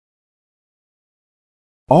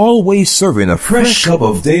always serving a fresh cup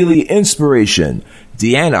of daily inspiration.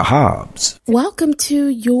 Deanna Hobbs. Welcome to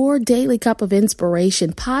your Daily Cup of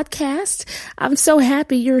Inspiration podcast. I'm so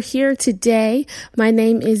happy you're here today. My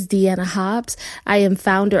name is Deanna Hobbs. I am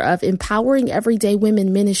founder of Empowering Everyday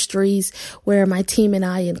Women Ministries, where my team and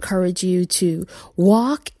I encourage you to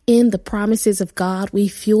walk in the promises of God. We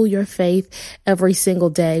fuel your faith every single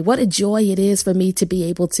day. What a joy it is for me to be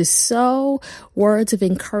able to sow words of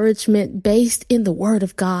encouragement based in the Word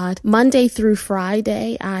of God. Monday through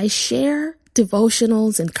Friday, I share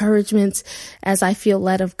devotionals, encouragements as I feel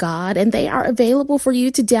led of God, and they are available for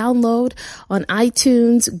you to download on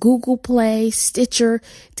iTunes, Google Play, Stitcher,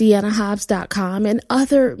 DeannaHobbs.com, and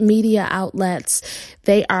other media outlets.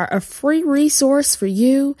 They are a free resource for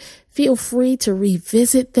you. Feel free to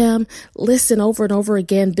revisit them, listen over and over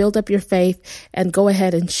again, build up your faith, and go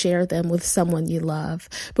ahead and share them with someone you love.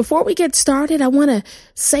 Before we get started, I want to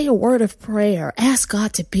say a word of prayer. Ask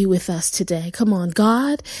God to be with us today. Come on,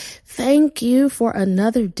 God, thank you for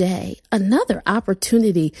another day, another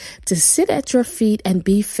opportunity to sit at your feet and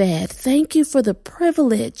be fed. Thank you for the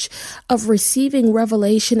privilege of receiving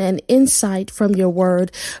revelation and insight from your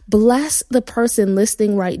word. Bless the person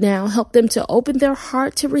listening right now. Help them to open their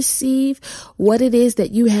heart to receive what it is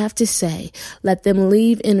that you have to say. Let them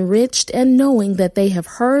leave enriched and knowing that they have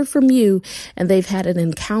heard from you and they've had an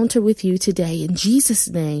encounter with you today. In Jesus'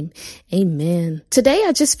 name, amen. Today,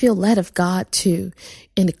 I just feel led of God to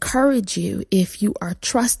encourage you if you are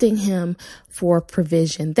trusting Him for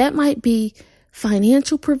provision. That might be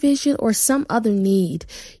financial provision or some other need.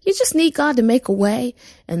 You just need God to make a way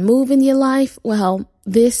and move in your life. Well,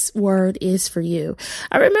 this word is for you.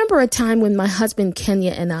 I remember a time when my husband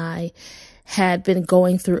Kenya and I had been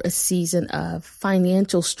going through a season of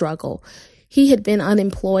financial struggle. He had been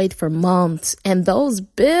unemployed for months and those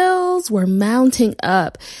bills were mounting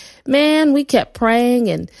up. Man, we kept praying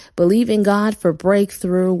and believing God for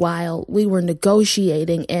breakthrough while we were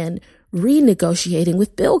negotiating and renegotiating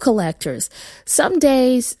with bill collectors. Some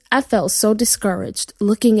days I felt so discouraged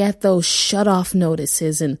looking at those shut-off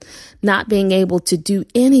notices and not being able to do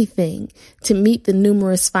anything to meet the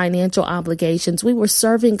numerous financial obligations. We were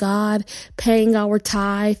serving God, paying our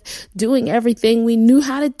tithe, doing everything we knew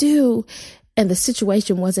how to do, and the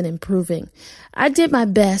situation wasn't improving. I did my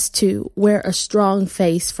best to wear a strong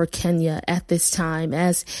face for Kenya at this time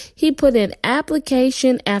as he put in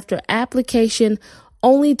application after application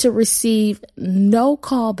only to receive no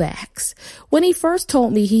callbacks. When he first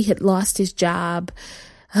told me he had lost his job,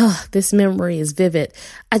 this memory is vivid.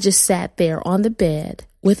 I just sat there on the bed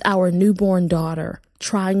with our newborn daughter,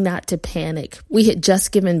 trying not to panic. We had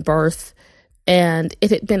just given birth and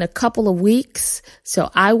it had been a couple of weeks,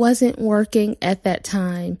 so I wasn't working at that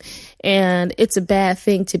time. And it's a bad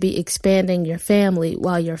thing to be expanding your family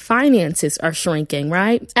while your finances are shrinking,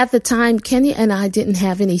 right? At the time, Kenya and I didn't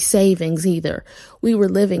have any savings either. We were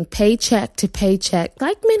living paycheck to paycheck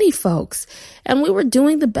like many folks, and we were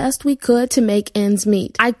doing the best we could to make ends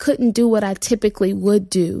meet. I couldn't do what I typically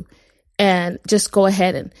would do and just go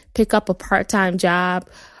ahead and pick up a part-time job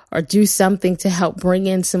or do something to help bring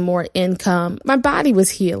in some more income. My body was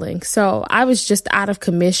healing, so I was just out of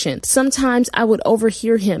commission. Sometimes I would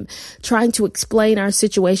overhear him trying to explain our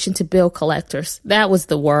situation to bill collectors. That was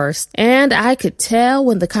the worst. And I could tell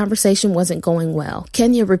when the conversation wasn't going well.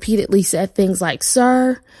 Kenya repeatedly said things like,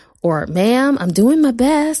 "Sir," or "Ma'am, I'm doing my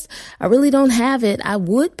best. I really don't have it. I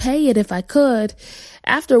would pay it if I could."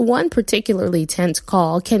 After one particularly tense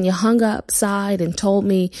call, Kenya hung up, sighed, and told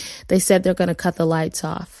me they said they're going to cut the lights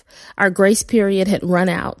off. Our grace period had run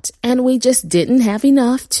out, and we just didn't have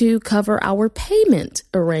enough to cover our payment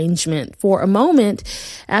arrangement. For a moment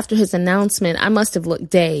after his announcement, I must have looked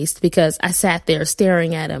dazed because I sat there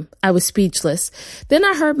staring at him. I was speechless. Then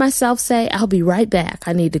I heard myself say, "I'll be right back.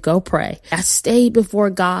 I need to go pray." I stayed before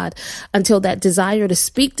God until that desire to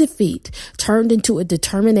speak defeat turned into a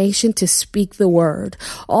determination to speak the word.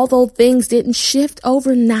 Although things didn't shift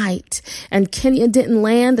overnight and Kenya didn't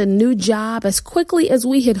land a new job as quickly as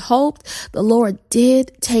we had hoped, the Lord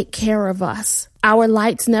did take care of us. Our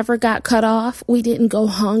lights never got cut off. We didn't go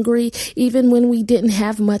hungry, even when we didn't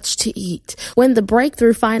have much to eat. When the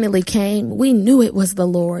breakthrough finally came, we knew it was the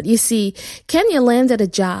Lord. You see, Kenya landed a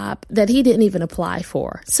job that he didn't even apply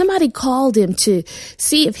for. Somebody called him to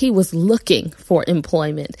see if he was looking for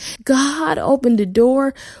employment. God opened the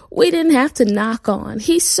door we didn't have to knock on.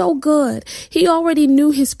 He's so good. He already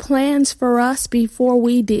knew his plans for us before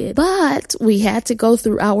we did. But we had to go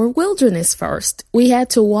through our wilderness first. We had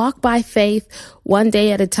to walk by faith one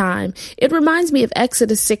day at a time. It reminds me of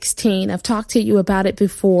Exodus 16. I've talked to you about it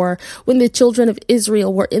before, when the children of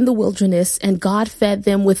Israel were in the wilderness and God fed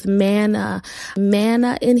them with manna.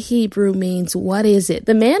 Manna in Hebrew means, what is it?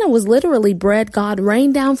 The manna was literally bread God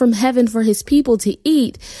rained down from heaven for his people to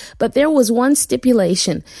eat. But there was one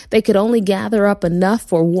stipulation. They could only gather up enough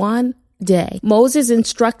for one day. Moses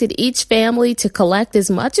instructed each family to collect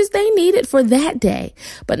as much as they needed for that day,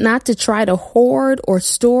 but not to try to hoard or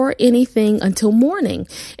store anything until morning.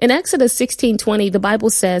 In Exodus 16:20, the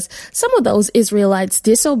Bible says some of those Israelites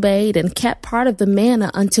disobeyed and kept part of the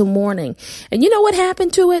manna until morning. And you know what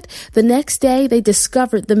happened to it? The next day they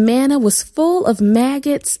discovered the manna was full of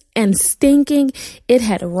maggots and stinking. It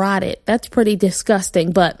had rotted. That's pretty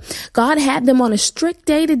disgusting. But God had them on a strict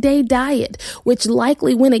day-to-day diet, which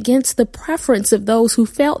likely went against the preference of those who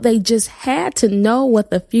felt they just had to know what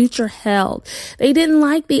the future held. They didn't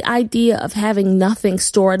like the idea of having nothing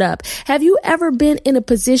stored up. Have you ever been in a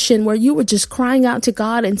position where you were just crying out to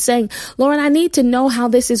God and saying, Lord, I need to know how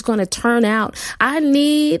this is going to turn out. I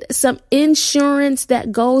need some insurance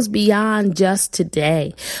that goes beyond just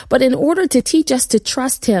today. But in order to teach us to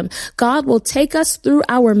trust him, God will take us through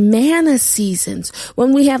our manna seasons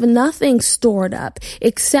when we have nothing stored up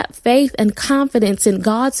except faith and confidence in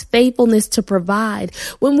God's faithfulness to provide,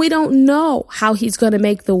 when we don't know how he's going to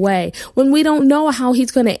make the way, when we don't know how he's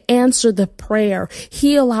going to answer the prayer,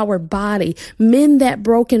 heal our body, mend that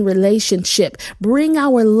broken relationship, bring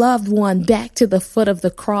our loved one back to the foot of the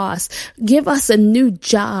cross, give us a new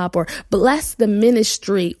job, or bless the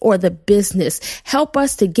ministry or the business, help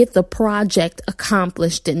us to get the project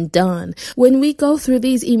accomplished and done. When we go through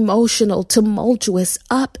these emotional, tumultuous,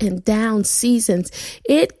 up and down seasons,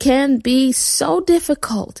 it can be so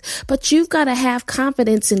difficult, but you've got to have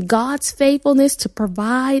confidence in God's faithfulness to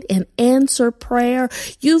provide and answer prayer.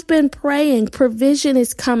 You've been praying. Provision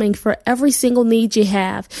is coming for every single need you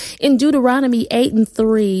have. In Deuteronomy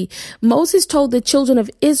 8:3, Moses told the children of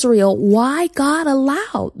Israel why God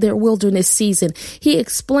allowed their wilderness season. He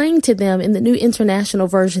explained to them in the New International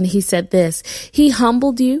Version. He said this: He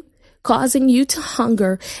humbled you, causing you to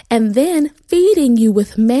hunger, and then feeding you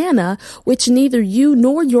with manna, which neither you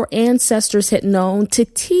nor your ancestors had known, to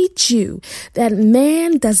teach you that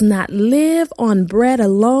man does not live on bread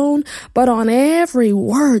alone, but on every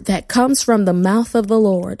word that comes from the mouth of the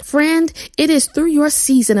Lord. Friend, it is through your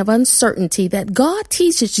season of uncertainty that God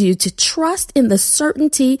teaches you to trust in the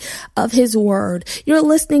certainty of his word. You're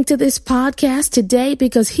listening to this podcast today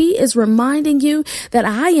because he is reminding you that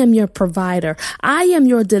I am your provider. I am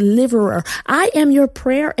your deliverer. I am your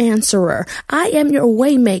prayer answerer. I am your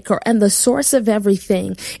way maker and the source of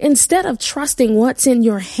everything. Instead of trusting what's in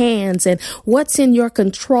your hands and what's in your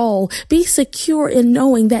control, be secure in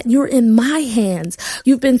knowing that you're in my hands.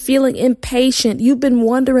 You've been feeling impatient. You've been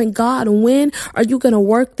wondering, God, when are you going to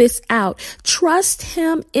work this out? Trust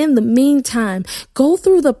him in the meantime. Go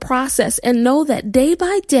through the process and know that day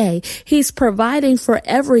by day, he's providing for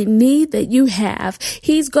every need that you have.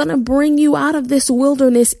 He's going to bring you out of this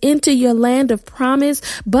wilderness into your land of promise.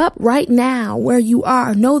 But right now, where you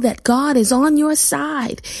are, know that God is on your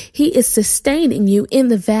side. He is sustaining you in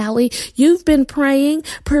the valley. You've been praying.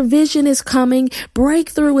 Provision is coming.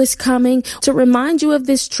 Breakthrough is coming. To remind you of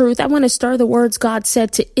this truth, I want to stir the words God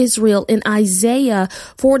said to Israel in Isaiah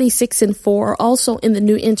 46:4, also in the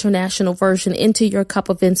New International Version, into your cup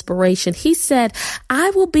of inspiration. He said,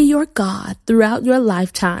 I will be your God throughout your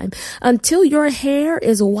lifetime. Until your hair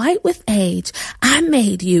is white with age, I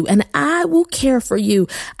made you and I will care for you.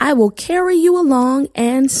 I will carry you along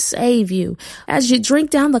and save you. As you drink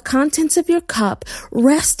down the contents of your cup,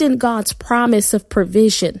 rest in God's promise of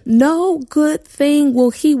provision. No good thing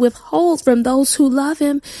will he withhold from those who love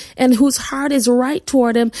him and whose heart is right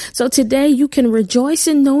toward him. So today you can rejoice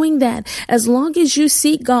in knowing that as long as you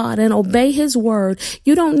seek God and obey his word,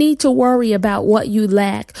 you don't need to worry about what you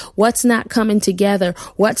lack, what's not coming together,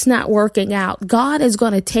 what's not working out. God is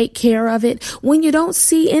going to take care of it. When you don't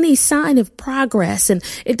see any sign of progress and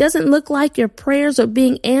it doesn't look like your prayers are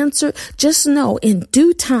being answered, just know in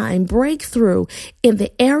due time, breakthrough in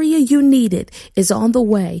the area you needed is on the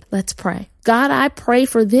way. Let's pray. God, I pray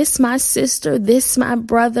for this, my sister, this, my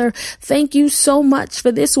brother. Thank you so much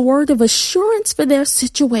for this word of assurance for their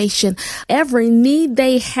situation. Every need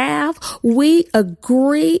they have, we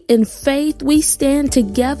agree in faith. We stand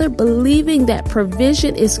together believing that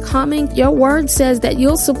provision is coming. Your word says that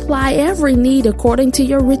you'll supply every need according to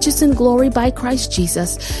your riches and glory by Christ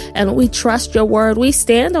Jesus. And we trust your word. We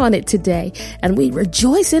stand on it today and we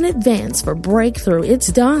rejoice in advance for breakthrough.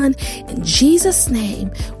 It's done. In Jesus' name,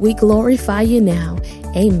 we glorify you now.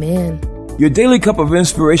 Amen. Your Daily Cup of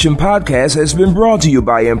Inspiration podcast has been brought to you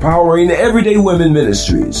by Empowering Everyday Women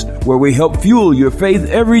Ministries, where we help fuel your faith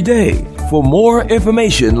every day. For more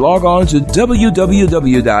information, log on to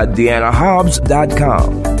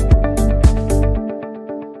www.deannahobbs.com.